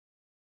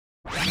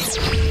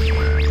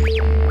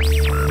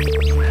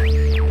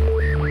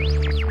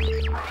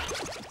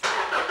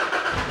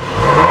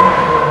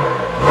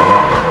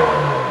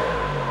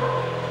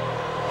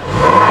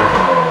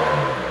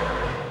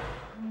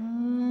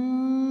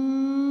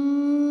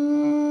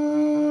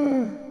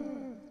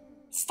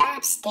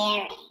Stop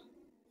staring.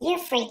 You're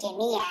freaking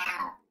me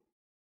out.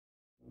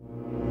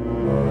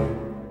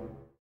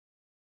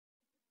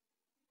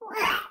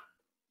 What?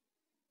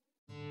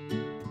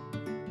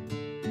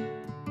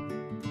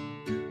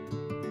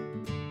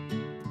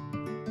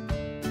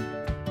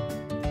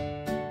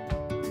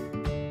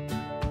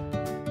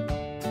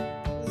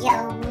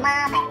 Yo,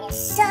 mama is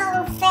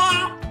so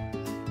fat,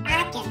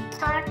 I can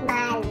park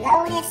my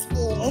Lotus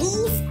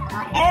Elise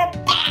on her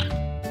back.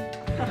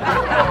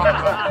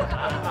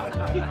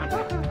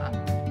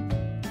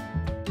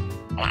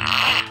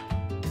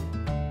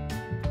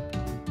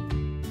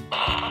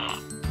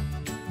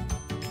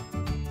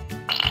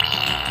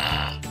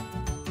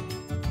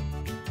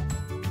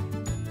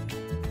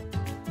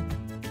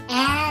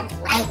 Add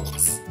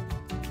lightness.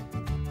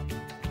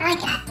 I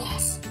got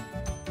this.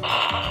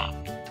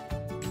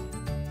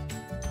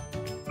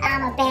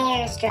 I'm a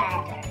Bears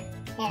driver,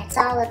 and it's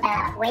all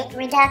about weight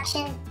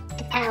reduction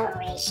to power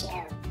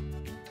ratio.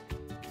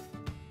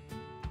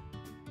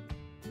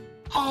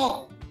 Hey,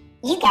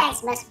 you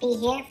guys must be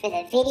here for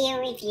the video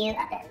review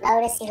of the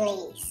Lotus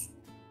Elise.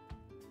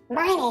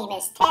 My name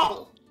is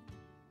Teddy,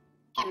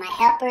 and my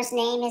helper's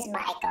name is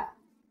Michael.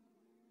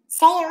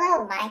 Say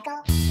hello,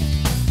 Michael.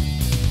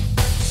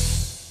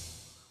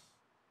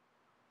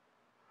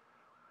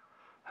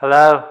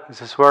 Hello, is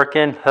this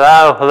working?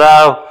 Hello,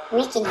 hello?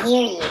 We can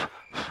hear you,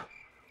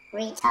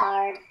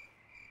 retard.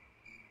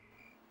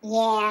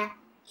 Yeah,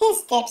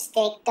 his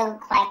dipstick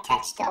don't quite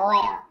touch the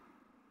oil.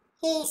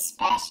 He's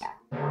special.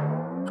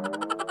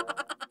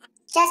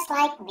 Just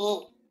like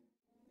me.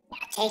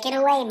 Now take it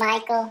away,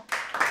 Michael.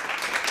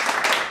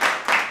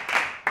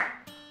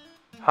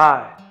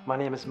 Hi, my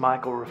name is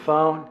Michael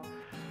Raffone.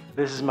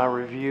 This is my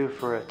review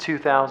for a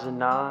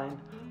 2009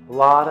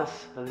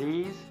 Lotus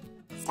Elise.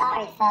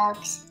 Sorry,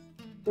 folks.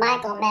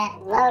 Michael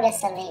meant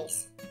Lotus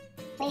Elise.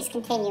 Please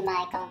continue,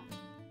 Michael.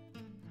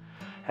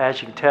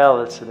 As you can tell,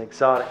 it's an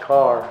exotic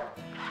car,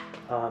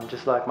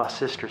 just like my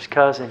sister's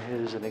cousin,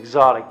 who's an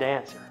exotic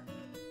dancer.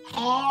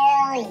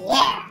 Hell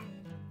yeah!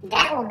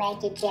 That will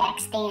make your jack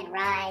stand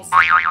rise.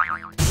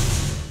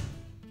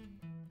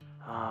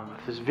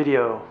 If this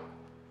video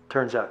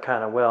turns out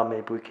kind of well,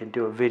 maybe we can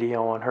do a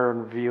video on her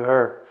and review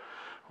her.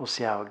 We'll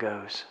see how it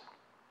goes.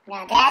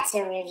 Now that's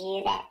a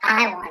review that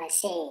I want to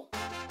see.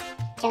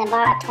 Can I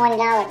borrow a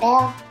 $20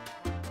 bill?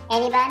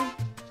 Anybody?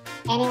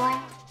 Anyone?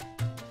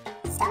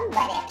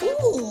 Somebody,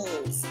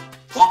 please!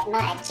 Get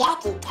my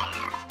Jackie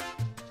towel.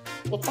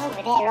 It's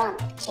over there on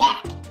the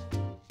jack.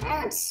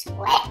 I'm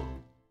sweating.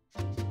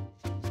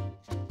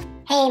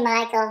 Hey,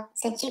 Michael,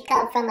 since you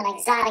come from an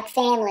exotic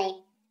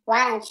family,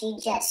 why don't you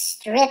just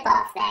strip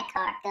off that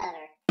car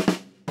cover?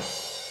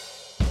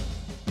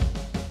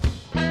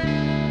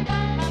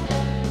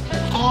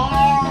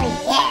 Hell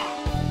yeah!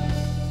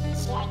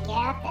 Check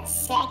out the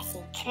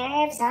sexy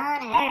curves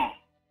on her.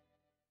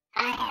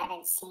 I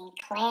haven't seen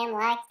clam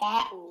like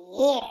that in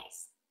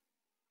years.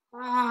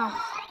 Oh,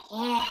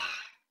 yeah.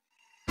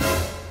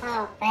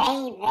 Oh,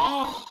 baby.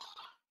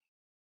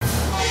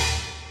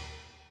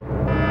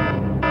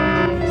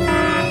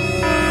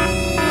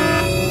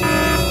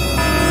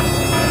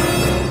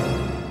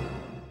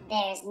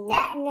 There's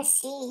nothing to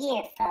see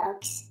here,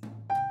 folks.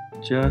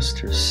 Just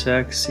her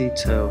sexy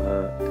toe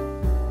hook.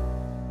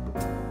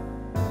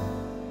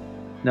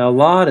 Now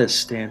Lotus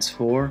stands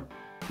for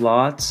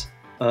lots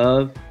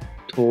of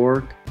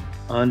torque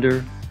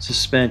under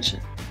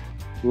suspension.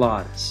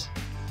 Lotus.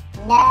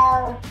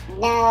 No,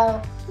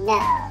 no,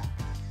 no.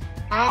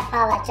 I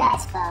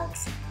apologize,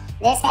 folks.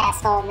 This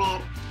asshole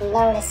meant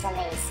Lotus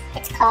Elise.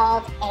 It's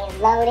called a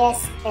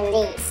Lotus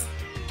Elise.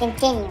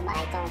 Continue,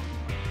 Michael.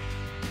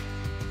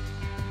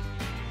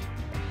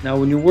 Now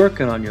when you're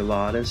working on your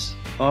Lotus,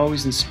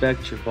 always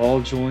inspect your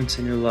ball joints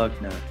and your lug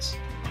nuts.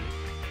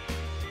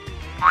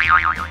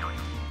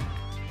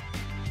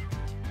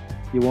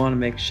 You want to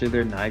make sure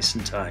they're nice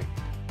and tight.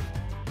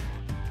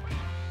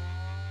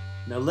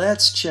 Now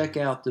let's check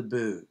out the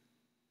boot.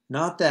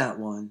 Not that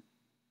one.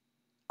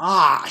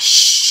 Ah,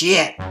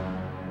 shit!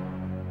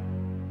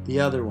 The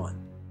other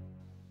one.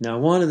 Now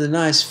one of the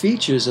nice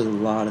features of the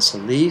Lotus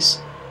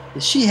Elise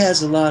is she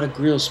has a lot of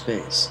grill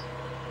space.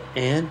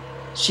 And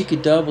she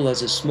could double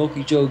as a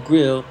Smoky Joe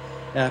grill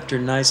after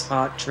a nice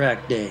hot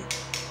track day.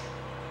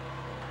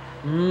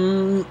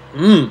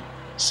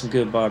 Some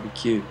good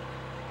barbecue.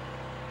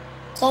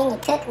 Can you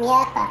cook me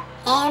up a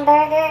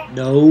hamburger?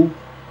 No,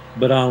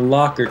 but I'll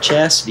unlock her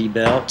chastity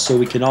belt so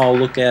we can all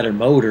look at her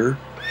motor.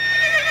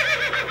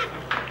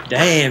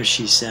 Damn,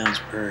 she sounds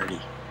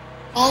pretty.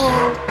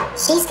 And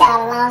she's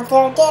got a long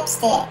throw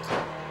dipstick.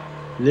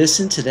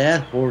 Listen to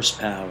that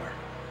horsepower.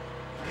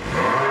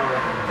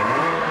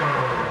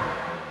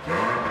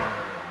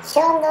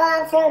 Show him the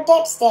long throw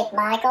dipstick,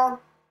 Michael.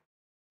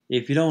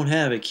 If you don't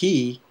have a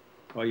key,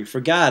 or you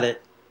forgot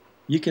it,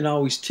 You can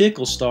always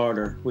tickle start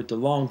her with the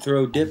long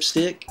throw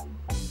dipstick.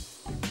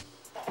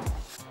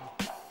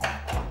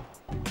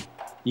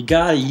 You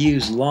gotta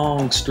use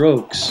long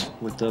strokes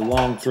with the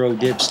long throw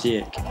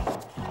dipstick.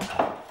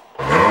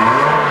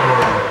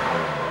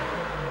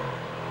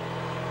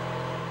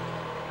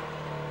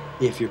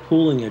 If you're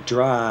pulling a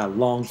dry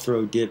long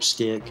throw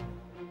dipstick,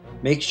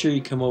 make sure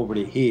you come over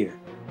to here,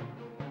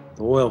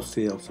 the oil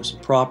field, for some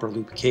proper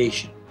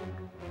lubrication.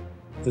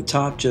 The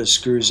top just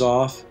screws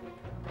off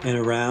and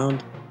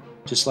around,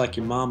 just like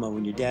your mama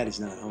when your daddy's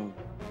not home.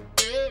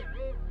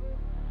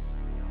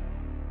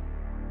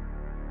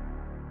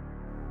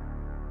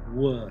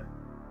 What?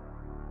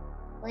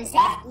 Was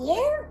that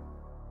you?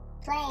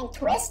 Playing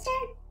Twister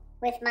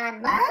with my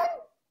mom?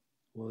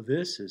 Well,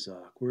 this is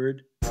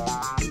awkward.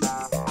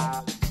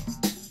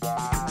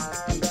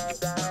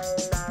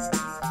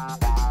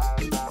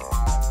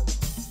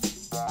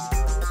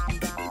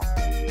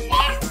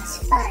 That's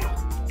funny.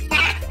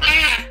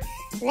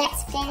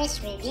 Let's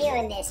finish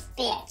reviewing this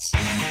bitch.